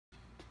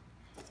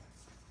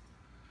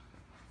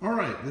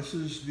right, this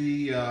is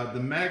the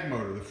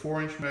MagMotor, the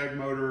 4-inch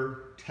MagMotor,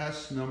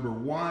 test number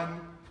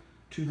 1,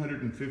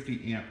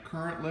 250 amp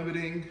current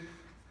limiting.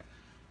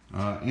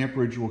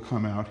 Amperage will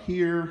come out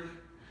here.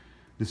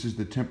 This is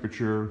the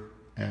temperature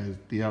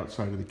at the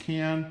outside of the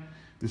can.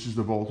 This is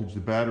the voltage the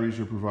batteries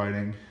are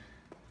providing.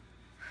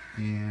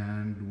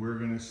 And we're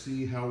going to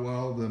see how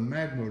well the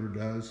MagMotor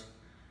does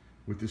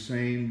with the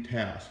same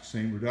task,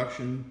 same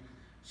reduction,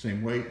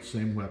 same weight,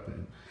 same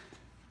weapon.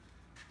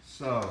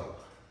 So,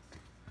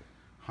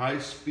 high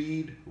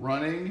speed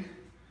running,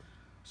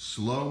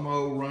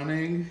 slow-mo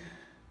running,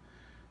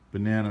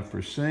 banana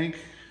for sync,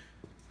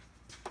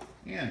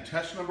 and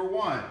test number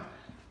 1.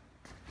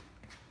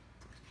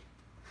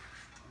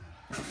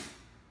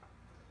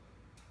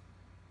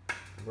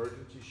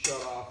 Emergency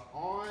shut off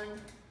on.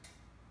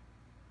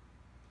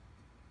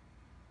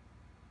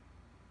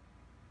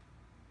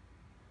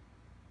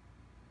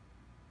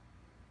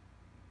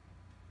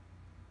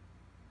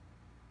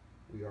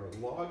 We are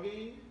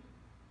logging.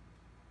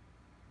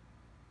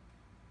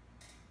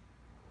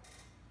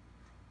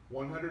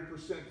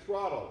 100%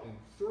 throttle in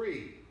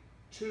 3,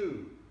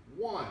 2,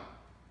 1.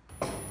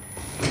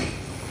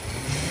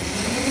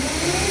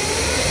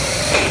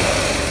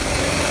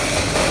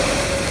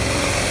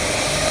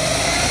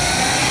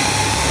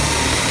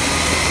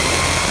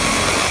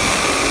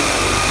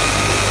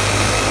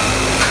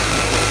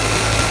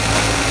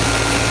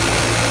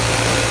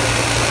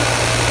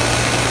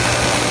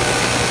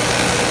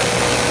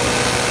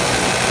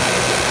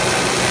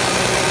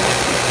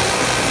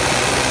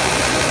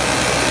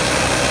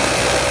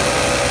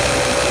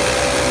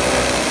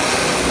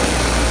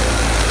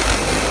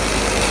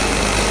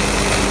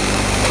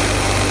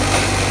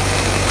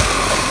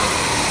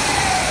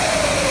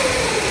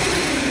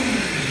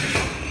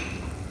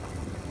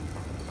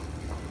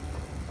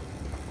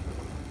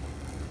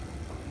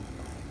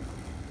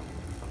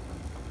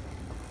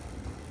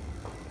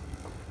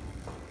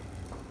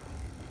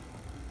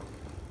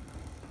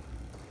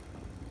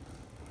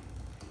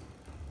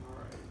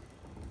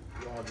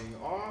 Logging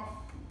off,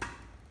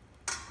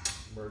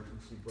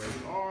 emergency brake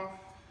off.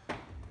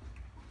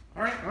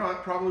 All right, well,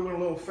 that probably went a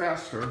little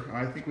faster.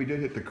 I think we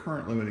did hit the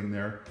current limiting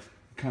there.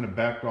 Kind of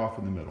backed off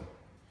in the middle.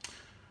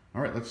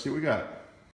 All right, let's see what we got.